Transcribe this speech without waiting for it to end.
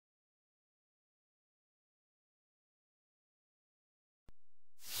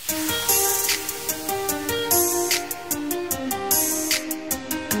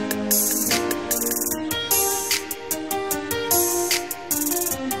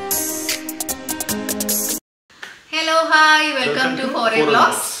hi, welcome to Foreign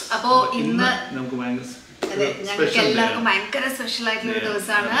Vlogs. അപ്പോൾ ഇന്ന് ഞങ്ങൾക്ക് എല്ലാവർക്കും ഭയങ്കര സ്പെഷ്യൽ ആയിട്ടുള്ള ഒരു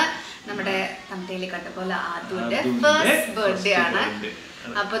ദിവസമാണ്. നമ്മുടെ തമിഴിൽ കണ്ട പോലെ ആദ്യത്തെ ഫസ്റ്റ് ബർത്ത്ഡേ ആണ്.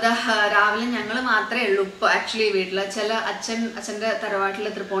 അപ്പോൾ രാവിലെ ഞങ്ങൾ മാത്രമേ ഉള്ളൂ ഇപ്പോൾ ആക്ച്വലി വീട്ടിൽ. അച്ഛൻ്റെ തറവാട്ടിൽ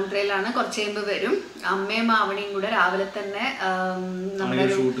തൃപ്പൂണിത്തുറയിലാണ്. കുറച്ച് കഴിയുമ്പോൾ വരും. അമ്മയും മാവണിയും കൂടെ രാവിലെ തന്നെ നമ്മുടെ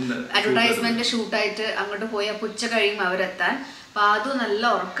ഒരു അഡ്വർടൈസ്മെന്റ് ഷൂട്ടായിട്ട് അങ്ങോട്ട് പോയി. അപ്പോൾ ഉച്ച കഴിയും അവരെത്താൻ. അപ്പോൾ അതും നല്ല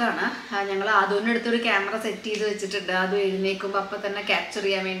ഉറക്കമാണ്. ഞങ്ങൾ അതുവിൻ്റെ അടുത്തൊരു ക്യാമറ സെറ്റ് ചെയ്ത് വെച്ചിട്ടുണ്ട്. അതും എഴുന്നേൽക്കുമ്പോൾ അപ്പം തന്നെ ക്യാപ്ചർ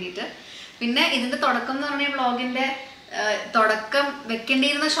ചെയ്യാൻ വേണ്ടിയിട്ട്. പിന്നെ ഇതിൻ്റെ തുടക്കം എന്ന് പറഞ്ഞാൽ വ്ളോഗിൻ്റെ തുടക്കം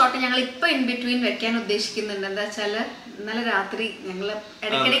വെക്കേണ്ടിയിരുന്ന ഷോട്ട് ഞങ്ങൾ ഇപ്പോൾ ഇൻ ബിറ്റ്വീൻ വെക്കാൻ ഉദ്ദേശിക്കുന്നുണ്ട്. എന്താ വെച്ചാൽ ഇന്നലെ രാത്രി ഞങ്ങൾ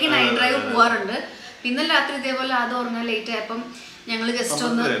ഇടയ്ക്കിടയ്ക്ക് നൈറ്റ് ഡ്രൈവ് പോകാറുണ്ട്. ഇന്നലെ രാത്രി ഇതേപോലെ അത് ഉറങ്ങാൻ ലേറ്റ് ആയപ്പം ഞങ്ങൾ ജസ്റ്റ്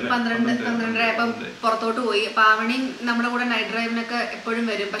ഒന്ന് 12 ആയപ്പം പുറത്തോട്ട് പോയി. പാവണി നമ്മുടെ കൂടെ നൈറ്റ് ഡ്രൈവിനൊക്കെ എപ്പോഴും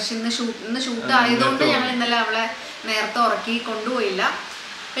വരും. പക്ഷെ ഇന്ന് ഷൂട്ട് ആയതുകൊണ്ട് ഞങ്ങൾ ഇന്നലെ അവളെ നേരത്തെ ഉറക്കി കൊണ്ടുപോയില്ല.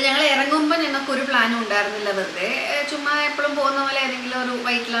 അപ്പം ഞങ്ങൾ ഇറങ്ങുമ്പോൾ ഞങ്ങൾക്കൊരു പ്ലാനും ഉണ്ടായിരുന്നില്ല. വെറുതെ ചുമ്മാ എപ്പോഴും പോകുന്ന പോലെ ഏതെങ്കിലും ഒരു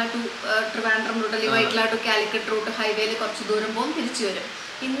വൈറ്റ്ല ടു ട്രിവാൻഡ്രം റൂട്ട് അല്ലെങ്കിൽ വൈറ്റ്ല ടു കാലിക്കറ്റ് റൂട്ട് ഹൈവേയിൽ കുറച്ച് ദൂരം പോകും, തിരിച്ചു വരും.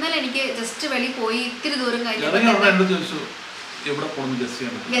 ഇന്നലെ എനിക്ക് ജസ്റ്റ് വെളിയിൽ പോയി ഇത്തിരി ദൂരം കഴിഞ്ഞപ്പോൾ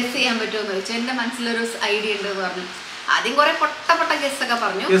ഗസ് ചെയ്യാൻ പറ്റുമോ എന്ന് ചോദിച്ചു. എൻ്റെ മനസ്സിലൊരു ഐഡിയ ഉണ്ട് എന്ന് പറഞ്ഞു. ആദ്യം കുറെ പൊട്ട ഗസ്സൊക്കെ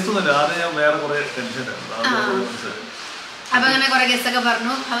പറഞ്ഞു. അപ്പൊ അങ്ങനെ കുറെ ഗസ്സൊക്കെ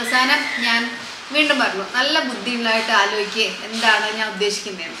പറഞ്ഞു. അവസാനം ഞാൻ വീണ്ടും പറഞ്ഞു നല്ല ബുദ്ധിയുള്ളതായിട്ട് ആലോചിക്കേ എന്താണ് ഞാൻ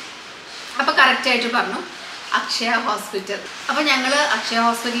ഉദ്ദേശിക്കുന്നതെന്ന്. അപ്പൊ കറക്റ്റ് ആയിട്ട് പറഞ്ഞു അക്ഷയ ഹോസ്പിറ്റൽ. അപ്പൊ ഞങ്ങള് അക്ഷയ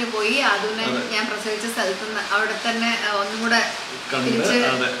ഹോസ്പിറ്റലിൽ പോയി. അതിനെ ഞാൻ പ്രസവിച്ച സ്ഥലത്ത് നിന്ന് അവിടെ തന്നെ ഒന്നും കൂടെ തിരിച്ച്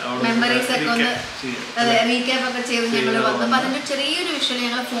മെമ്മറീസ് ഒക്കെ ഒന്ന് റീക്യാപ്പ് ഒക്കെ ചെയ്ത് ഞങ്ങൾ വന്നു. അപ്പൊ അതിന്റെ ചെറിയൊരു വിഷ്വൽ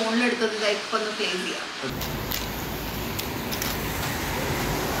ഞങ്ങൾ ഫോണിലെടുത്തത് ഇപ്പൊ ഒന്ന് പ്ലേ ചെയ്യാം.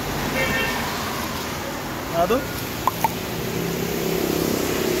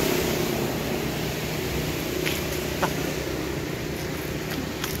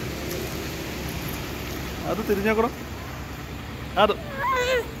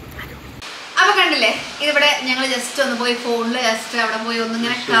 അപ്പൊ കണ്ടില്ലേ, ഇതിവിടെ ഞങ്ങൾ ജസ്റ്റ് ഒന്ന് പോയി ഫോണില് ജസ്റ്റ് അവിടെ പോയി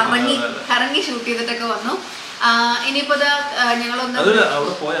ഒന്നിങ്ങനെ കറങ്ങി ഷൂട്ട് ചെയ്തിട്ടൊക്കെ വന്നു. ഇനിയിപ്പോ ഞങ്ങളൊന്ന്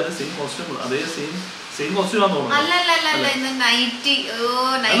അല്ല ഇന്ന് നൈറ്റി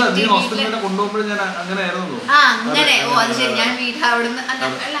അങ്ങനെ അത് ശരി. ഞാൻ വീട്ടിൽ അവിടുന്ന്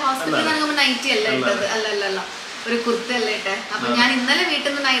അല്ല ഹോസ്പിറ്റലിൽ ഇറങ്ങുമ്പോ നൈറ്റി അല്ല ഇട്ടത്. അല്ല ഒരു കുർത്തല്ല ഇട്ടെ. അപ്പൊ ഞാൻ ഇന്നലെ വീട്ടിൽ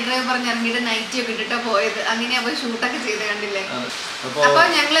നിന്ന് നൈറ്റ് ഡ്രൈവ് പറഞ്ഞ് ഇറങ്ങിയിട്ട് നൈറ്റി ഒക്കെ ഇട്ടിട്ടാ പോയത്. അങ്ങനെ അപ്പൊ ഷൂട്ടൊക്കെ ചെയ്ത് കണ്ടില്ലേ. അപ്പൊ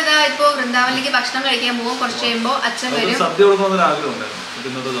ഞങ്ങളിതാ ഇപ്പൊ വൃന്ദാവനിലേക്ക് ഭക്ഷണം കഴിക്കാൻ പോകും. കുറച്ച് കഴിയുമ്പോ അച്ഛൻ വരും.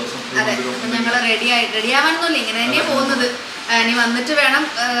 അതെ, അപ്പൊ ഞങ്ങള് റെഡിയാവാനൊന്നുമില്ല, ഇങ്ങനെ തന്നെയാ പോകുന്നത്. ഇനി വന്നിട്ട് വേണം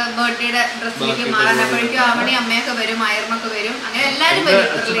ബർത്ത്ഡേയുടെ ഡ്രസ്സിലേക്ക് മാറാൻ. അപ്പോഴേക്കും അവണി അമ്മയൊക്കെ വരും, അയർമൊക്കെ വരും. അങ്ങനെ എല്ലാവരും വരും.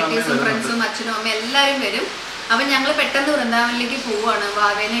 റിലേറ്റീവ്സും ഫ്രണ്ട്സും അച്ഛനും അമ്മയും എല്ലാവരും വരും. അപ്പം ഞങ്ങൾ പെട്ടെന്ന് വൃന്ദാവനിലേക്ക് പോവുകയാണ്.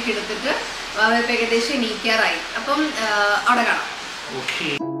 വാവേനെയൊക്കെ എടുത്തിട്ട് വാവ ഇപ്പം ഏകദേശം എണീക്കാറായി. അപ്പം അവിടെ കാണാം.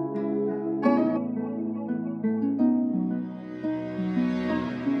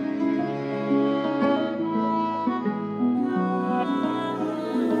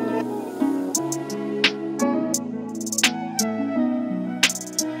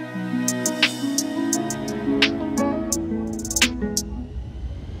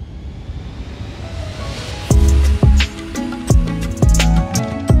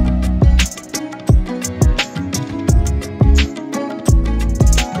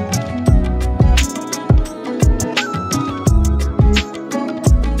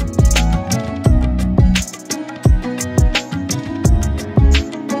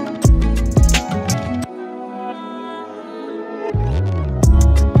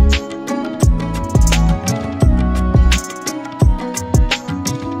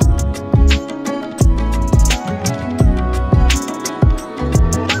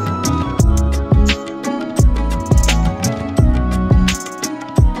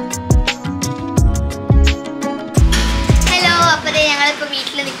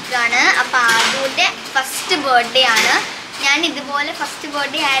 അപ്പോൾ ആദ്യത്തെ ഫസ്റ്റ് ബർത്ത്ഡേ ആണ്. ഞാൻ ഇതുപോലെ ഫസ്റ്റ്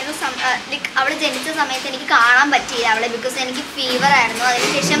ബർത്ത്ഡേ ആയിരുന്നു. ലൈക്ക് അവൾ ജനിച്ച സമയത്ത് എനിക്ക് കാണാൻ പറ്റിയില്ല അവളെ, ബിക്കോസ് എനിക്ക് ഫീവർ ആയിരുന്നു.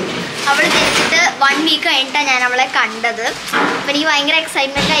 അതിനുശേഷം അവൾ ജനിച്ചിട്ട് 1 വീക്ക് കഴിഞ്ഞിട്ടാണ് ഞാൻ അവളെ കണ്ടത്. അപ്പോൾ എനിക്ക് ഭയങ്കര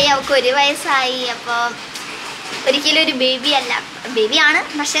എക്സൈറ്റ്മെൻ്റ് ആയി. അവൾക്ക് 1 വയസ്സായി. അപ്പോൾ ഒരിക്കലും ഒരു ബേബി അല്ല, ബേബിയാണ്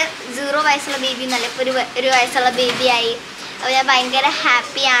പക്ഷെ 0 വയസ്സുള്ള ബേബി എന്നല്ല, ഇപ്പോൾ ഒരു വയസ്സുള്ള ബേബിയായി. അപ്പോൾ ഞാൻ ഭയങ്കര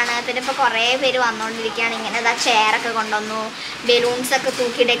ഹാപ്പിയാണ്. പിന്നെ ഇപ്പോൾ കുറേ പേര് വന്നുകൊണ്ടിരിക്കുകയാണ്. ഇങ്ങനെ ചെയറൊക്കെ കൊണ്ടുവന്നു, ബലൂൺസൊക്കെ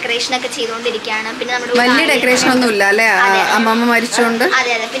തൂക്കി ഡെക്കറേഷനൊക്കെ ചെയ്തുകൊണ്ടിരിക്കുകയാണ്. പിന്നെ നമ്മുടെ വലിയ ഡെക്കറേഷൻ ഒന്നുമില്ല അല്ലേ, അമ്മമ്മ മരിച്ചുകൊണ്ട്.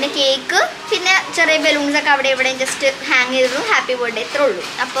 അതെ. പിന്നെ കേക്ക്, പിന്നെ ചെറിയ ബലൂൺസൊക്കെ അവിടെ ഇവിടെ ജസ്റ്റ് ഹാങ് ചെയ്തു. ഹാപ്പി ബർത്ത്ഡേ ഇത്രേ ഉള്ളൂ.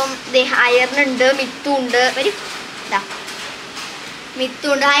 അപ്പം അയറിനുണ്ട്, മിത്തു ഉണ്ട്. വരും, ഇതാ മിത്തു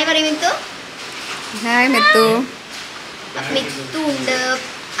ഉണ്ട്. ഹായ് പറയും മിത്തു. ഹായ് മിത്തു. മിത്തു ഉണ്ട്,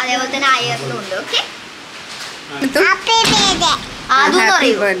 അതേപോലെ തന്നെ അയറിനും ഉണ്ട്. Okay, happy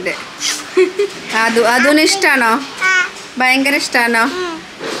birthday. അതുന് ഇഷ്ടാണോ? ഭയങ്കര ഇഷ്ടാണോ?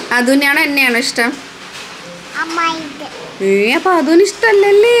 അതുനെയാണോ എന്നെയാണോ ഇഷ്ടം? അപ്പൊ അതുന്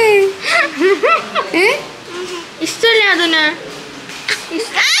ഇഷ്ടല്ലേ? ഇഷ്ടല്ലേ അതുന്?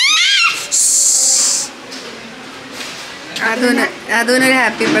 അതുനൊരു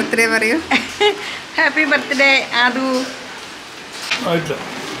ഹാപ്പി ബർത്ത്ഡേ പറയൂ. Happy birthday ആദു.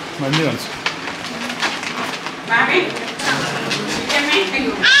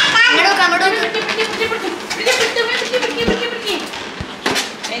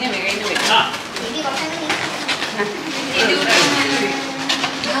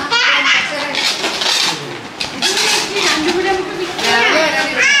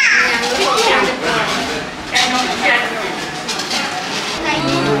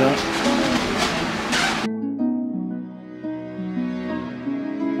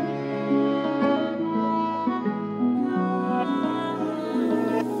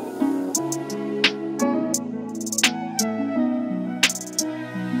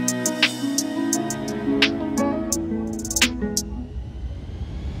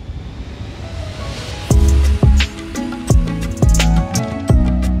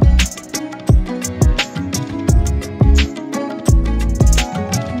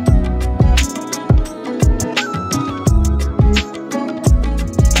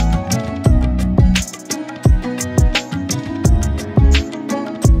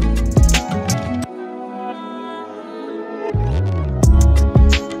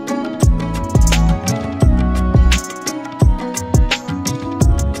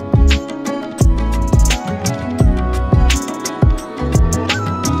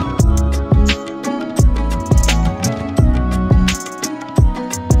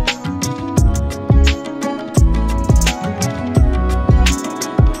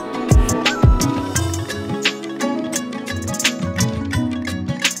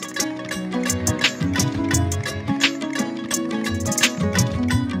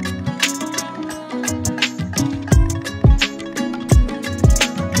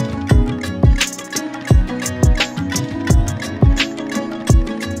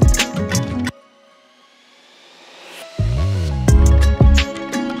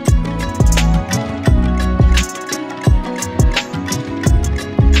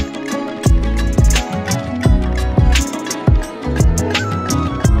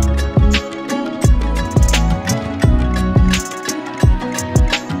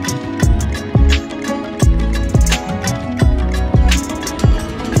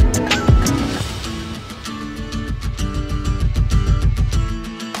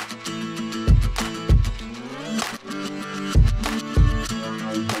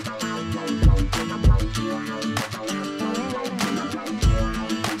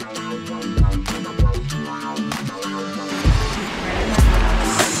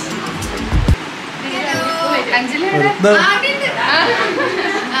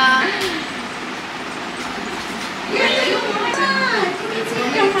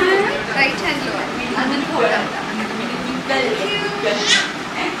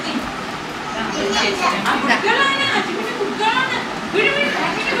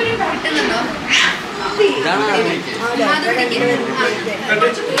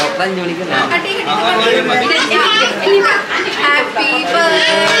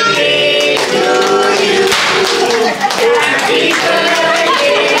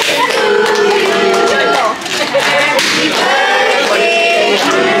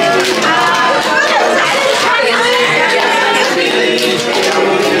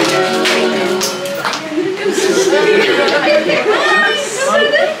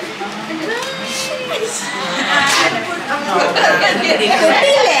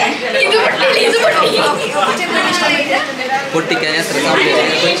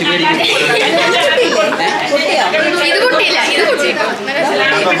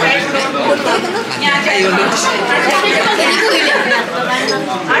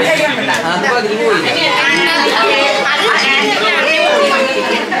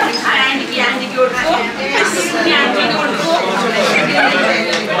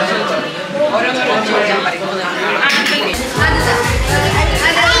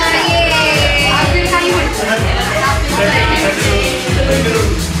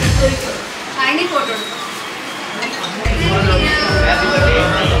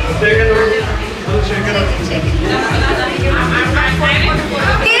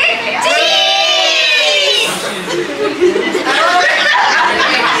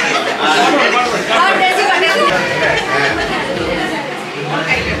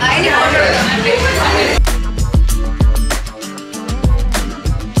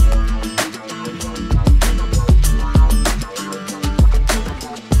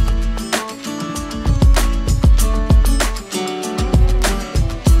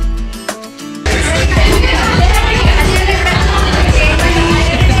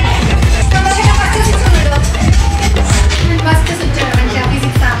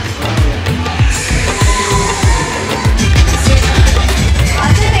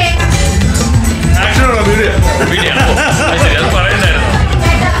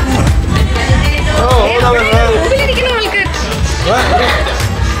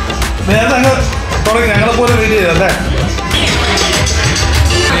 ഞങ്ങളെ പോലെ വെയിറ്റ് ചെയ്തല്ലേ?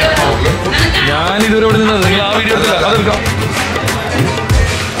 ഞാൻ ഇതുവരെ ഇവിടെ നിന്നത് നിങ്ങൾ ആ വീഡിയോ എടുത്തില്ല, അതെടുക്കാം.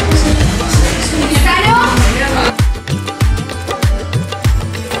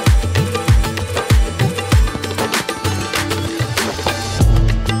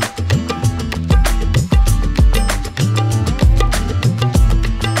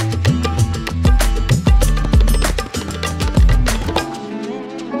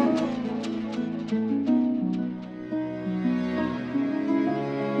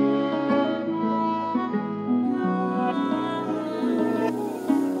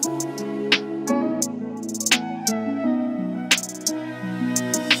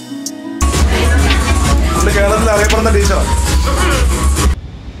 കേരളത്തിൽ അറിയപ്പെടുന്ന ടീച്ചറാണ്.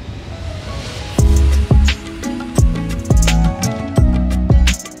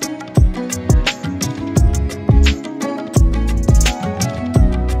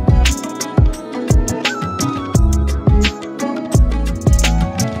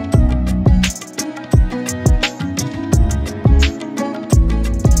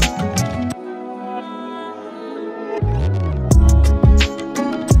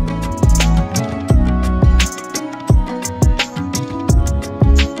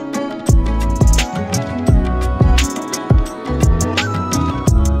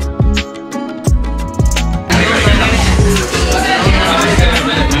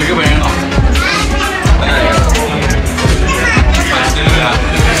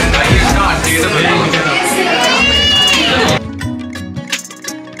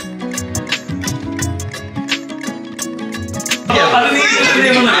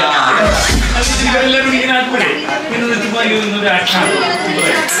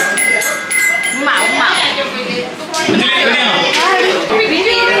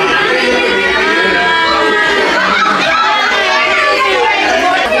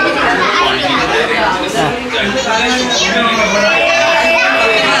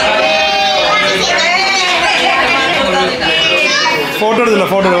 ഫോട്ടോ എടുത്തില്ല,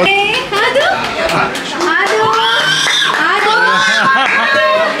 ഫോട്ടോ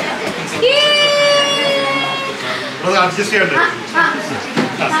അഡ്ജസ്റ്റ് ചെയ്യട്ടെ.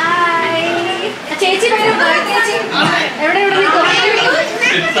 ചേച്ചി എവിടെ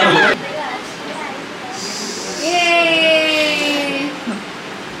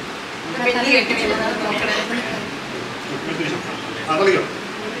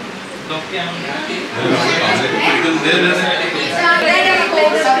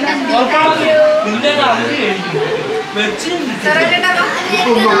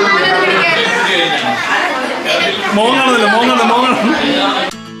മോങ്ങാണെന്നല്ലോ.